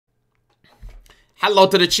Hello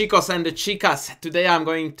to the chicos and the chicas. Today I'm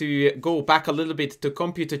going to go back a little bit to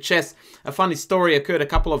computer chess. A funny story occurred a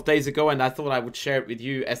couple of days ago and I thought I would share it with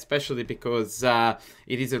you, especially because it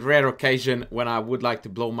is a rare occasion when I would like to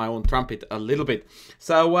blow my own trumpet a little bit.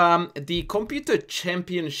 So the Computer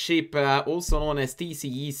Championship, also known as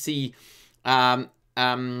TCEC,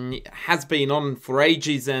 has been on for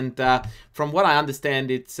ages, and from what I understand,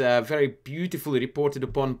 it's very beautifully reported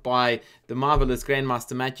upon by the marvelous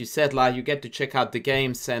Grandmaster Matthew Sadler. You get to check out the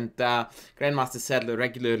games, and Grandmaster Sadler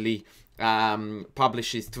regularly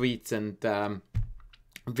publishes tweets and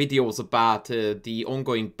videos about the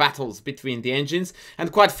ongoing battles between the engines,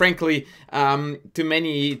 and quite frankly, to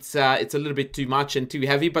many it's a little bit too much and too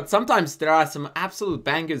heavy, but sometimes there are some absolute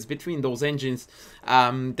bangers between those engines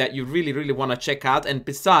that you really want to check out. And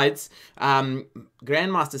besides,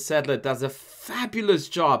 Grandmaster Sadler does a fabulous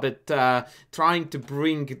job at trying to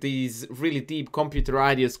bring these really deep computer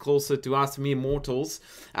ideas closer to us mere mortals,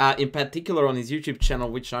 in particular on his YouTube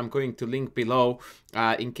channel, which I'm going to link below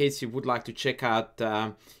in case you would like to check out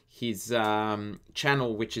his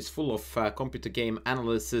channel, which is full of computer game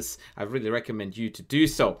analysis. I really recommend you to do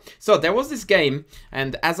so. So there was this game,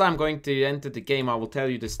 and as I'm going to enter the game, I will tell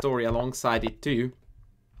you the story alongside it too.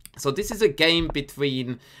 So this is a game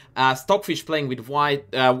between Stockfish playing with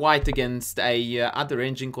white against a other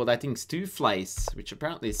engine called, I think, Stoovflees, which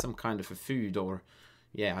apparently is some kind of a food, or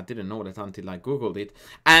yeah, I didn't know that until I googled it.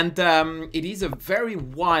 And it is a very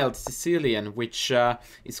wild Sicilian, which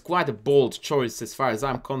is quite a bold choice as far as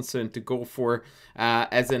I'm concerned to go for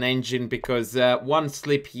as an engine, because one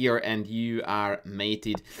slip here and you are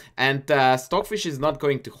mated. And Stockfish is not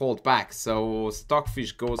going to hold back, so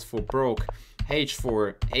Stockfish goes for broke.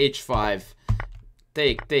 H4, H5,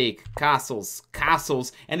 take, castles,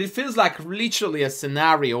 and it feels like literally a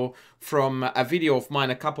scenario from a video of mine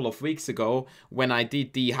a couple of weeks ago when I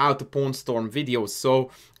did the How to Pawn Storm videos.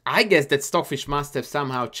 So I guess that Stockfish must have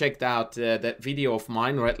somehow checked out that video of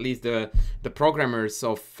mine, or at least the programmers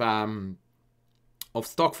of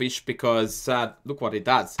Stockfish, because look what it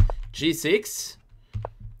does. G6,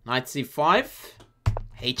 knight C5,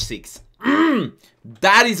 H6.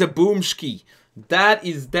 That is a boomski. That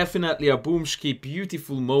is definitely a boomski.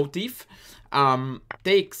 Beautiful motif.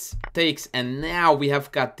 Takes, and now we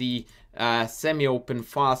have got the semi-open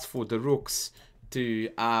fast for the rooks to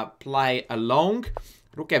play along.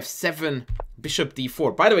 Rook F7, Bishop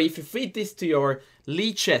D4. By the way, if you feed this to your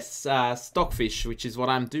Leechess Stockfish, which is what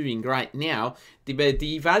I'm doing right now, the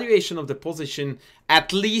evaluation of the position,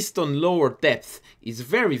 at least on lower depth, is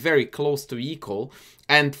very close to equal.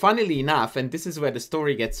 And funnily enough, and this is where the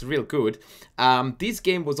story gets real good, this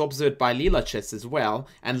game was observed by Leela Chess as well,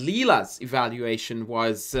 and Leela's evaluation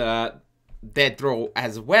was dead draw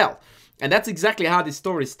as well. And that's exactly how this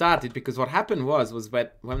story started, because what happened was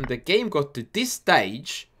that when the game got to this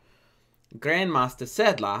stage, Grandmaster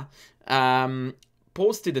Sadler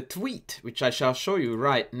posted a tweet, which I shall show you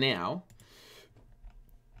right now,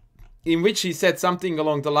 in which he said something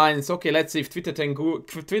along the lines, okay, let's see if Twitter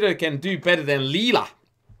can do better than Leela.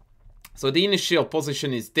 So the initial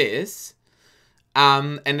position is this.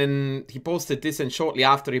 And then he posted this, and shortly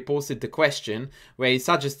after he posted the question where he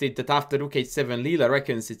suggested that after Rook H7, Leela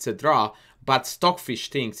reckons it's a draw, but Stockfish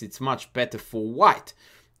thinks it's much better for white.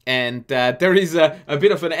 And there is a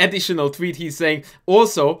bit of an additional tweet. He's saying,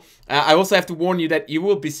 also, I also have to warn you that you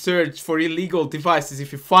will be searched for illegal devices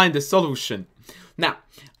if you find a solution. Now,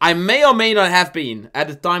 I may or may not have been, at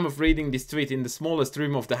the time of reading this tweet, in the smallest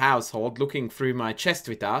room of the household, looking through my chess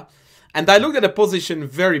Twitter, and I looked at the position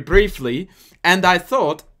very briefly, and I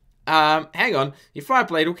thought, hang on, if I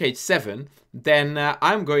play Rook H7, then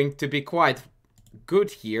I'm going to be quite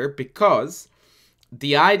good here, because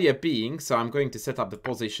the idea being, so I'm going to set up the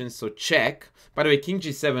position, so check. By the way, King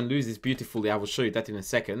G7 loses beautifully, I will show you that in a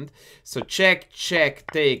second. So check,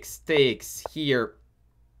 takes here,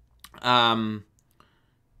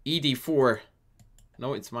 ED4,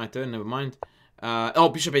 no, it's my turn, never mind. Oh,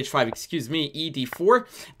 Bishop H5, excuse me, ED4.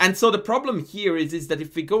 And so the problem here is that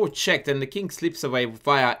if we go check, then the king slips away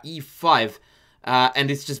via E5. And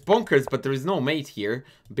it's just bonkers, but there is no mate here,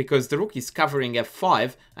 because the rook is covering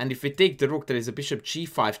F5. And if we take the rook, there is a Bishop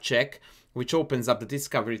G5 check, which opens up the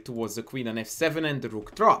discovery towards the queen on F7, and the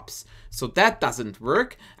rook drops. So that doesn't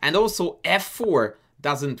work. And also F4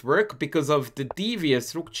 doesn't work because of the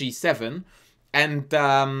devious Rook G7. And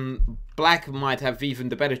black might have even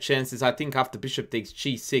the better chances. I think after bishop takes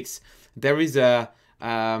G6, there is a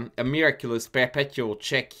miraculous perpetual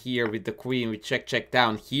check here with the queen. We check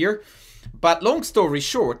down here. But long story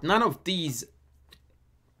short, none of these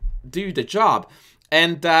do the job.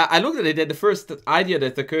 And I looked at it, and the first idea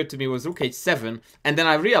that occurred to me was rook h7, and then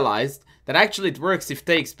I realized that actually it works if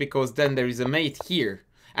takes, because then there is a mate here.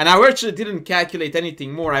 And I actually didn't calculate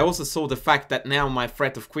anything more. I also saw the fact that now my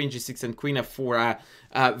threat of queen g6 and queen f4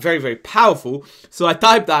 are very, very powerful. So I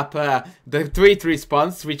typed up the tweet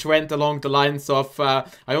response, which went along the lines of, I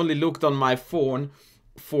only looked on my phone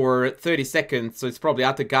for 30 seconds, so it's probably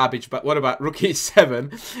utter garbage, but what about rook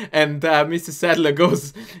e7? And Mr. Sadler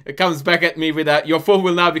comes back at me with your phone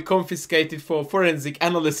will now be confiscated for forensic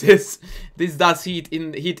analysis. This does hit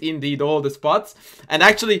indeed all the spots. And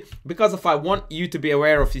actually, because if I want you to be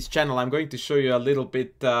aware of his channel, I'm going to show you a little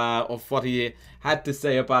bit of what he had to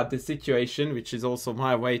say about this situation, which is also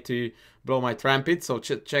my way to blow my trumpet. So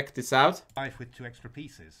check this out. With 2 extra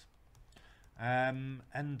pieces.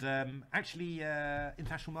 Actually,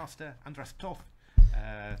 International Master Andras Toth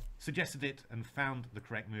suggested it and found the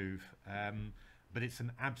correct move, but it's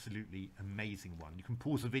an absolutely amazing one. You can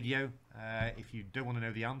pause the video if you don't want to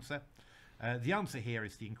know the answer. The answer here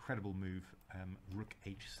is the incredible move, rook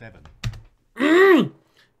h7.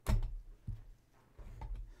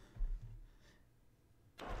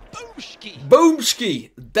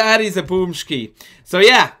 Boomski! That is a boomski. So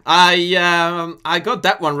yeah, I got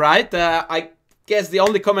that one right. I guess the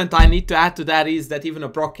only comment I need to add to that is that even a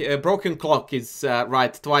broken clock is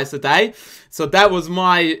right twice a day. So that was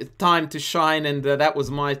my time to shine, and that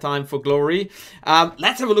was my time for glory.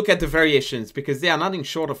 Let's have a look at the variations, because they are nothing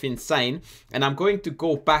short of insane. And I'm going to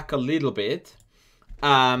go back a little bit.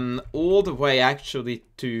 All the way actually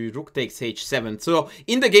to rook takes h7. So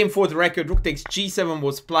in the game, for the record, rook takes g7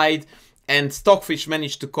 was played, and Stockfish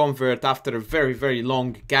managed to convert after a very, very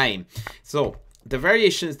long game. So the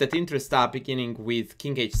variations that interest are beginning with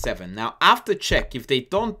king h7. Now after check, if they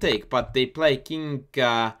don't take but they play king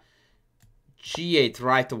g8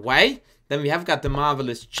 right away, then we have got the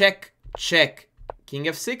marvelous check, check, king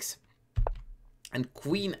f6, and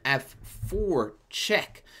queen f4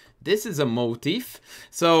 check. This is a motif,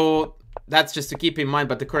 so that's just to keep in mind,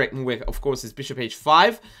 but the correct move, of course, is bishop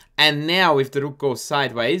h5. And now if the rook goes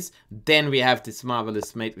sideways, then we have this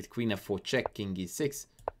marvelous mate with queen f4 check, king e6,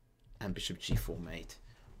 and bishop g4 mate.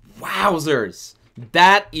 Wowzers!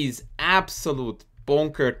 That is absolute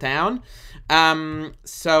bonker town.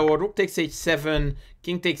 So rook takes h7,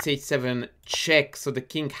 king takes h7, check, so the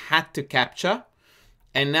king had to capture.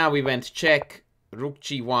 And now we went check, rook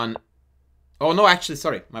g1. Oh, no, actually,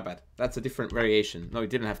 sorry, my bad. That's a different variation. No,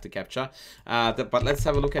 it didn't have to capture. But let's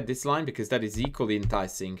have a look at this line, because that is equally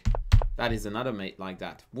enticing. That is another mate like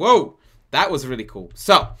that. Whoa, that was really cool.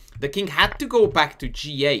 So, the king had to go back to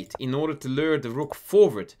g8 in order to lure the rook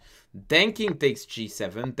forward. Then king takes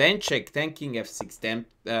g7, then check, then king f6, then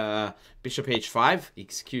bishop h5,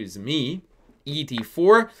 excuse me, e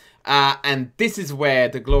d4. And this is where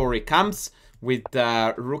the glory comes with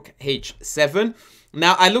rook h7.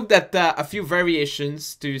 Now, I looked at a few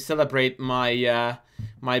variations to celebrate my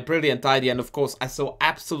my brilliant idea, and of course, I saw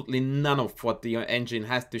absolutely none of what the engine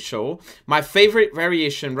has to show. My favorite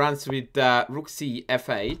variation runs with rook c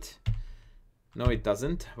f8. No, it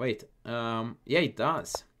doesn't. Wait. Yeah, it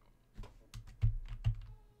does.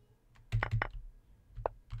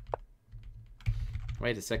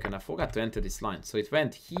 Wait a second. I forgot to enter this line. So it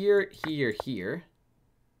went here, here, here.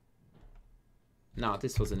 No,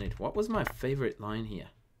 this wasn't it. What was my favorite line here?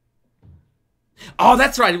 Oh,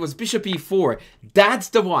 that's right. It was bishop e4. That's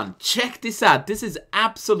the one. Check this out. This is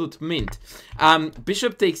absolute mint.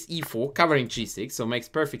 Bishop takes e4, covering g6, so makes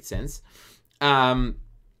perfect sense.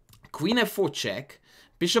 Queen f4 check.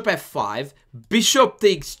 Bishop f5. Bishop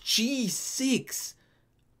takes g6.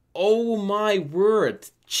 Oh my word.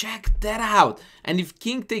 Check that out. And if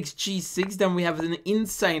king takes g6, then we have an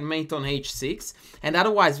insane mate on h6. And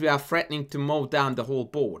otherwise, we are threatening to mow down the whole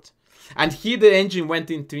board. And here the engine went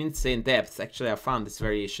into insane depths. Actually, I found this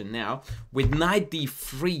variation now. With knight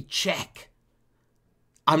d3 check.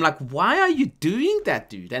 I'm like, why are you doing that,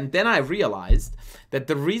 dude? And then I realized that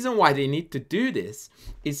the reason why they need to do this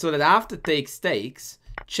is so that after takes,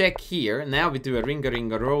 check here. Now we do a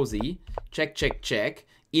ring-a-ring-a-rosy. Check, check, check.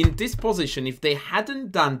 In this position, if they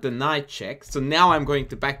hadn't done the knight check, so now I'm going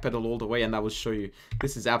to backpedal all the way and I will show you,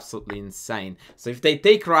 this is absolutely insane. So if they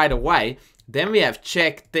take right away, then we have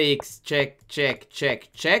check, takes, check, check,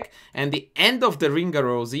 check, check. And the end of the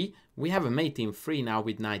ring-a-rosy, we have a mate in 3 now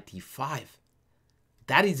with knight d5.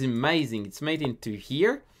 That is amazing. It's mate in 2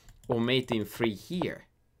 here or mate in 3 here.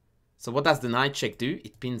 So what does the knight check do?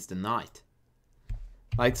 It pins the knight.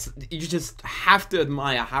 Like, you just have to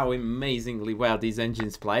admire how amazingly well these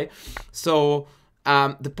engines play. So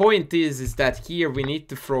the point is that here we need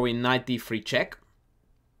to throw in knight d3 check,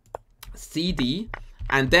 cd,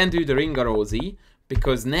 and then do the ring-a-rosy.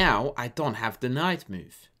 because now I don't have the knight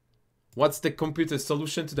move. What's the computer's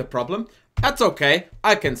solution to the problem? That's okay,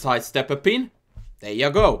 I can sidestep a pin. There you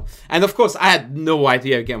go. And of course, I had no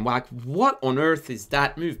idea again, like, what on earth is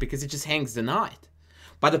that move? Because it just hangs the knight.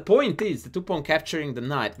 But the point is, the 2-pawn capturing the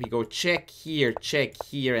knight, we go check here,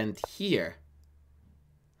 and here.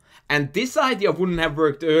 And this idea wouldn't have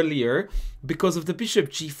worked earlier because of the bishop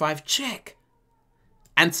g5 check.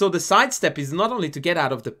 And so the sidestep is not only to get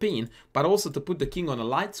out of the pin, but also to put the king on a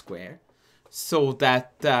light square, so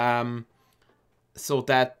that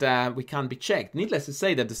we can't be checked. Needless to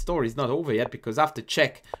say that the story is not over yet, because after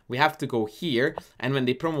check we have to go here, and when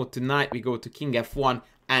they promote to knight we go to king f1,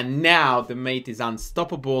 and now the mate is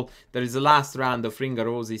unstoppable. There is a last round of Ringa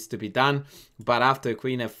Roses to be done, but after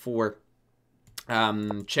queen f4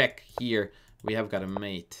 check here, we have got a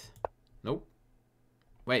mate. Nope.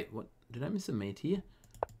 Wait, what? Did I miss a mate here?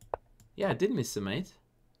 Yeah, I did miss a mate.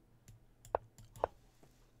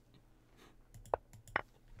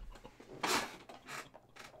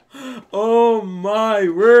 Oh my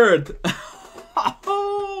word!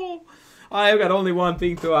 I have got only one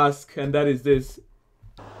thing to ask, and that is this.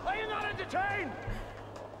 Are you not entertained?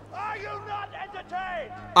 Are you not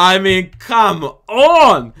entertained? I mean, come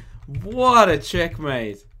on! What a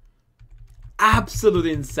checkmate. Absolute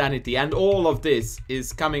insanity. And all of this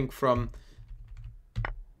is coming from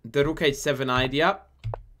the rook h7 idea,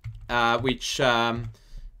 which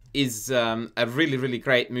is a really, really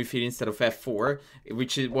great move here instead of f4,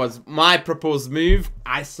 which was my proposed move.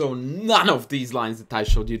 I saw none of these lines that I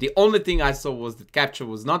showed you. The only thing I saw was that capture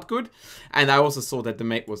was not good, and I also saw that the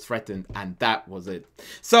mate was threatened, and that was it.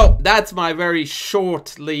 So that's my very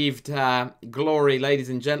short-lived glory, ladies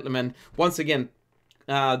and gentlemen. Once again,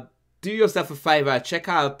 do yourself a favor, check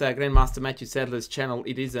out Grandmaster Matthew Sadler's channel.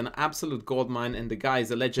 It is an absolute goldmine, and the guy is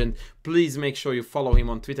a legend. Please make sure you follow him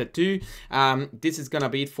on Twitter too. This is gonna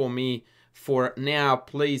be it for me for now.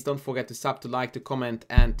 Please don't forget to sub, to like, to comment,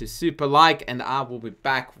 and to super like. And I will be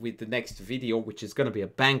back with the next video, which is gonna be a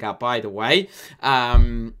banger, by the way.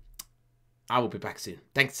 I will be back soon.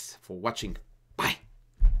 Thanks for watching. Bye.